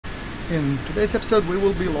In today's episode we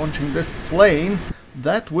will be launching this plane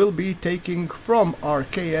that will be taking from our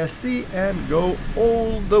KSC and go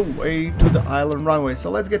all the way to the island runway. So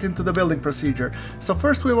let's get into the building procedure. So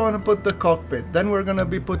first we want to put the cockpit, then we're gonna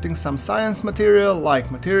be putting some science material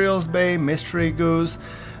like materials bay, mystery goose,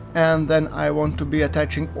 and then I want to be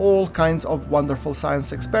attaching all kinds of wonderful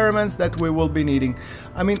science experiments that we will be needing.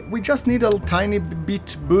 I mean, we just need a tiny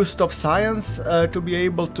bit boost of science to be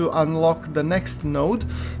able to unlock the next node.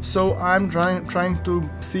 So I'm trying to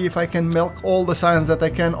see if I can milk all the science that I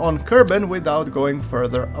can on Kerbin without going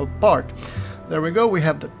further apart. There we go, we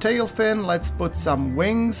have the tail fin. Let's put some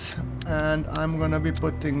wings, and I'm gonna be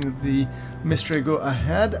putting the mystery go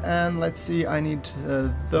ahead, and let's see, I need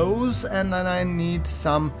those, and then I need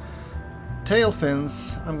some tail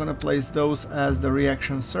fins. I'm gonna place those as the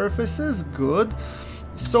reaction surfaces. Good.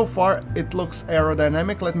 So far it looks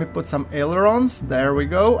aerodynamic. Let me put some ailerons. There we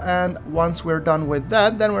go. And once we're done with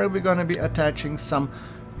that, then we're gonna be attaching some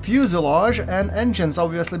fuselage and engines,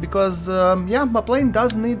 obviously, because yeah, my plane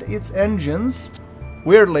does need its engines,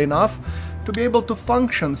 weirdly enough, to be able to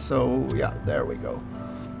function. So yeah, there we go.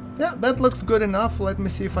 Yeah, that looks good enough. Let me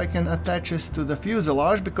see if I can attach this to the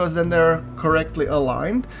fuselage, because then they're correctly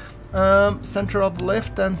aligned. Center of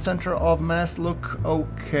lift and center of mass look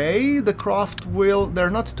okay. The craft wheel, they're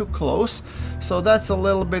not too close, so that's a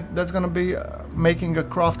little bit, that's gonna be making a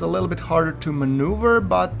craft a little bit harder to maneuver,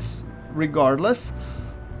 but regardless.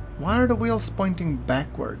 Why are the wheels pointing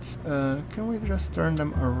backwards? Can we just turn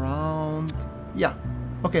them around? Yeah.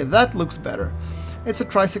 Okay, that looks better. It's a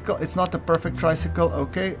tricycle. It's not a perfect tricycle.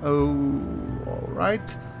 Okay. Oh, all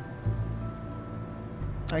right.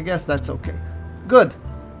 I guess that's okay. Good.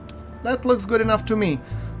 That looks good enough to me.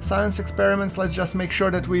 Science experiments. Let's just make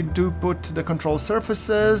sure that we do put the control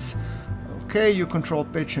surfaces. Okay, you control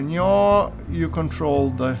pitch and yaw. You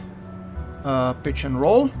control the pitch and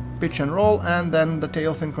roll, and then the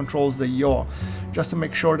tail fin controls the yaw, just to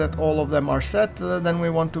make sure that all of them are set. Then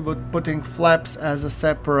we want to be putting flaps as a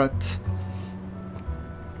separate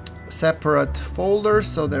folder,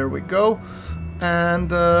 so there we go. And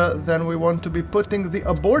then we want to be putting the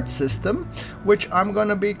abort system, which I'm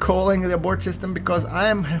gonna be calling the abort system because I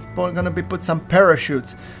am gonna be put some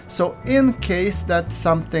parachutes, so in case that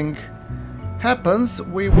something happens,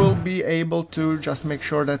 we will be able to just make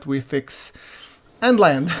sure that we fix and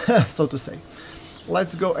land, so to say.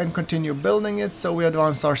 Let's go and continue building it. So we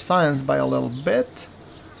advance our science by a little bit.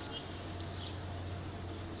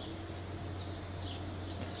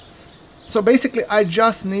 So basically I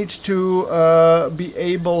just need to be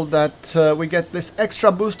able that we get this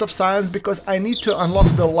extra boost of science, because I need to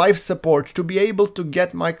unlock the life support to be able to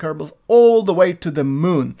get my Kerbals all the way to the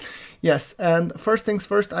moon. Yes, and first things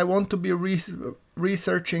first, I want to be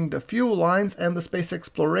researching the fuel lines and the space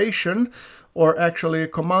exploration, or actually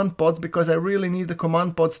command pods, because I really need the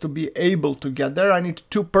command pods to be able to get there. I need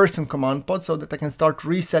two-person command pods so that I can start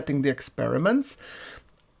resetting the experiments.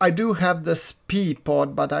 I do have the SP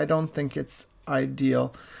pod, but I don't think it's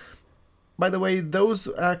ideal. By the way, those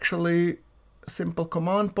actually simple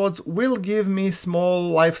command pods will give me small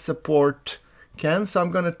life support cans, so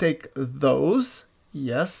I'm gonna take those.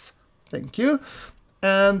 Yes, thank you.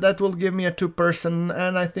 And that will give me a two-person,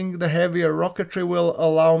 and I think the heavier rocketry will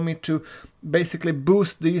allow me to basically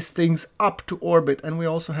boost these things up to orbit. And we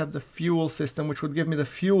also have the fuel system, which would give me the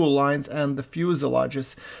fuel lines and the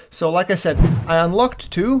fuselages. So like I said, I unlocked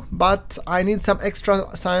two, but I need some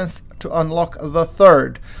extra science to unlock the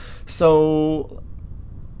third. So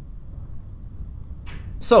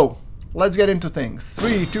let's get into things.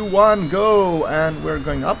 3, 2, 1, go! And we're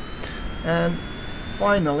going up. And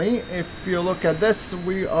finally, if you look at this,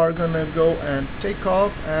 we are gonna go and take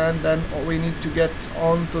off, and then we need to get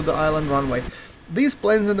onto the island runway. These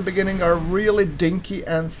planes in the beginning are really dinky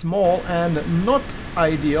and small and not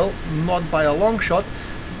ideal, not by a long shot,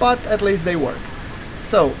 but at least they work.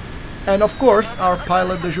 So, and of course our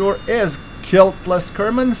pilot du jour is Kiltless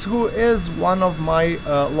Kermans, who is one of my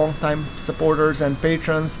longtime supporters and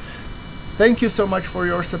patrons. Thank you so much for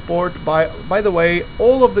your support. By the way,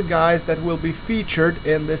 all of the guys that will be featured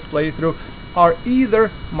in this playthrough are either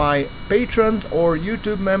my patrons or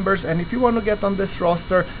YouTube members, and if you want to get on this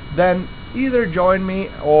roster, then either join me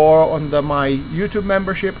or on my YouTube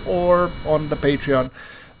membership or on the Patreon.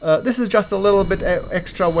 This is just a little bit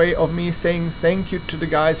extra way of me saying thank you to the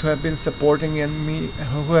guys who have been supporting me,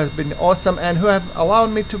 who have been awesome, and who have allowed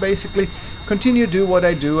me to basically continue do what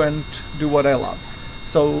I do and do what I love.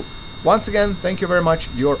 So once again, thank you very much,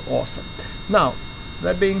 you're awesome. Now,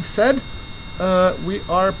 that being said, we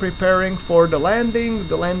are preparing for the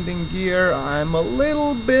landing gear. I'm a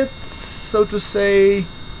little bit, so to say,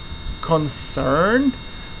 concerned.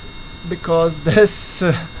 because this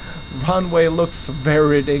runway looks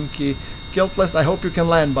very dinky. Guiltless, I hope you can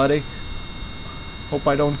land, buddy. Hope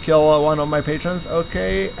I don't kill one of my patrons.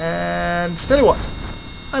 Okay, and tell you what,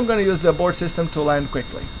 I'm gonna use the abort system to land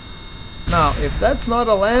quickly. Now, if that's not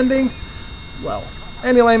a landing, well,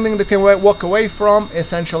 any landing that can walk away from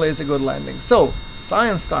essentially is a good landing. So,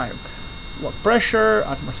 science time. What pressure,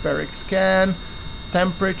 atmospheric scan,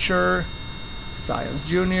 temperature, science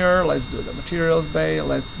junior, let's do the materials bay,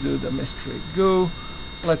 let's do the mystery goo,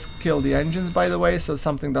 let's kill the engines by the way so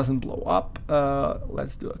something doesn't blow up,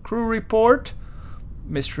 let's do a crew report,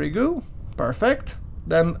 mystery goo, perfect.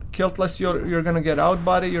 Then Kiltless, you're gonna get out,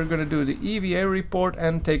 buddy, you're gonna do the EVA report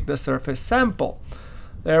and take the surface sample.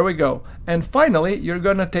 There we go. And finally, you're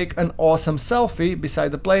gonna take an awesome selfie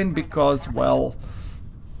beside the plane because, well,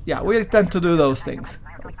 yeah, we tend to do those things.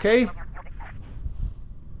 Okay?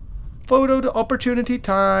 Photo to opportunity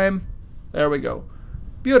time. There we go.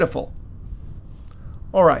 Beautiful.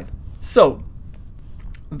 Alright, so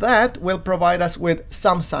that will provide us with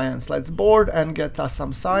some science. Let's board and get us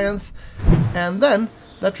some science. And then,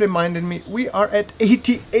 that reminded me, we are at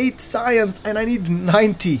 88 science and I need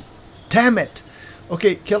 90. Damn it!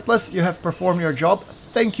 Okay, Kiltless, you have performed your job.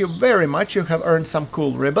 Thank you very much. You have earned some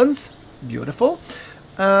cool ribbons. Beautiful.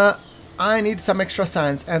 I need some extra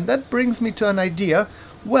science, and that brings me to an idea.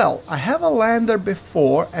 Well, I have a lander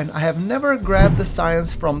before, and I have never grabbed the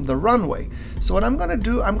science from the runway. So what I'm gonna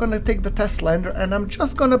do, I'm gonna take the test lander, and I'm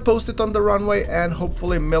just gonna post it on the runway and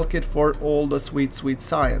hopefully milk it for all the sweet, sweet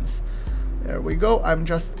science. There we go. I'm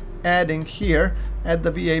just adding here, at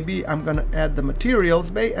the VAB, I'm gonna add the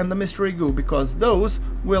materials bay and the mystery goo, because those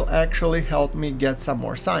will actually help me get some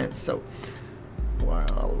more science. So,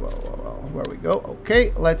 well, where we go.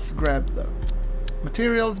 Okay, let's grab the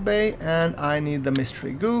materials bay and I need the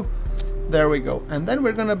mystery goo. There we go. And then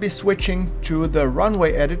we're gonna be switching to the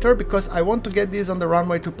runway editor because I want to get these on the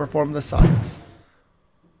runway to perform the science.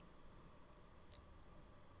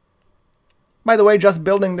 By the way, just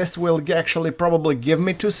building this will actually probably give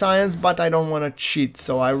me 2 science, but I don't want to cheat,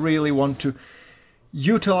 so I really want to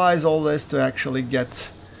utilize all this to actually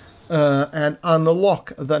get and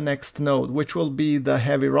unlock the next node, which will be the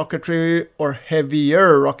heavy rocketry or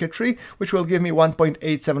heavier rocketry, which will give me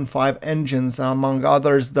 1.875 engines, among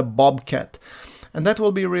others the Bobcat. And that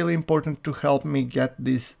will be really important to help me get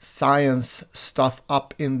this science stuff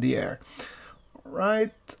up in the air.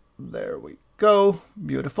 Right, there we go,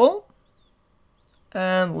 beautiful.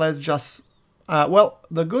 And let's just, well,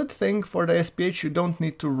 the good thing for the SPH, you don't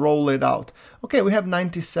need to roll it out. Okay, we have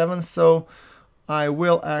 97, so I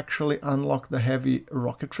will actually unlock the heavy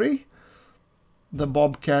rocketry, the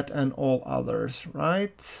Bobcat and all others,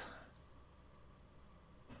 right?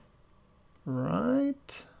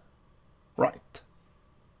 Right.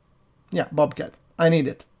 Yeah, Bobcat, I need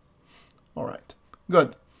it. All right,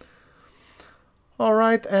 good.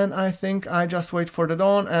 Alright, and I think I just wait for the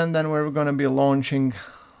dawn and then we're gonna be launching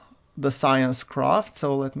the science craft.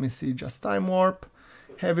 So let me see, just time warp,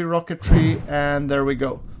 heavy rocketry, and there we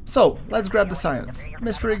go. So let's grab the science.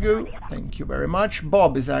 Mystery goo, thank you very much.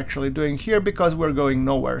 Bob is actually doing here because we're going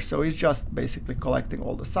nowhere. So he's just basically collecting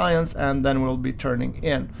all the science and then we'll be turning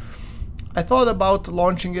in. I thought about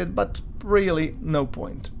launching it, but really no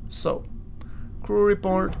point. So, crew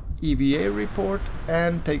report, EVA report,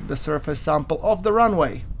 and take the surface sample of the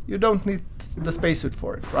runway. You don't need the spacesuit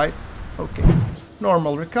for it, right? Okay.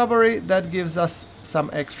 Normal recovery, that gives us some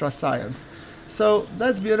extra science. So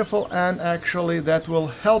that's beautiful, and actually that will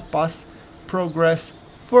help us progress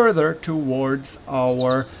further towards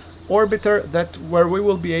our orbiter, where we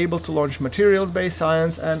will be able to launch materials-based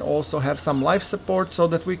science and also have some life support so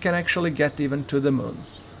that we can actually get even to the moon.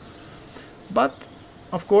 But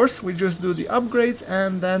of course, we just do the upgrades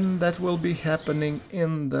and then that will be happening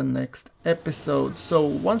in the next episode. So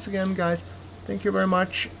once again, guys, thank you very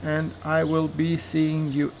much and I will be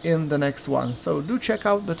seeing you in the next one. So do check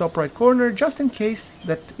out the top right corner just in case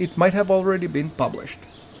that it might have already been published.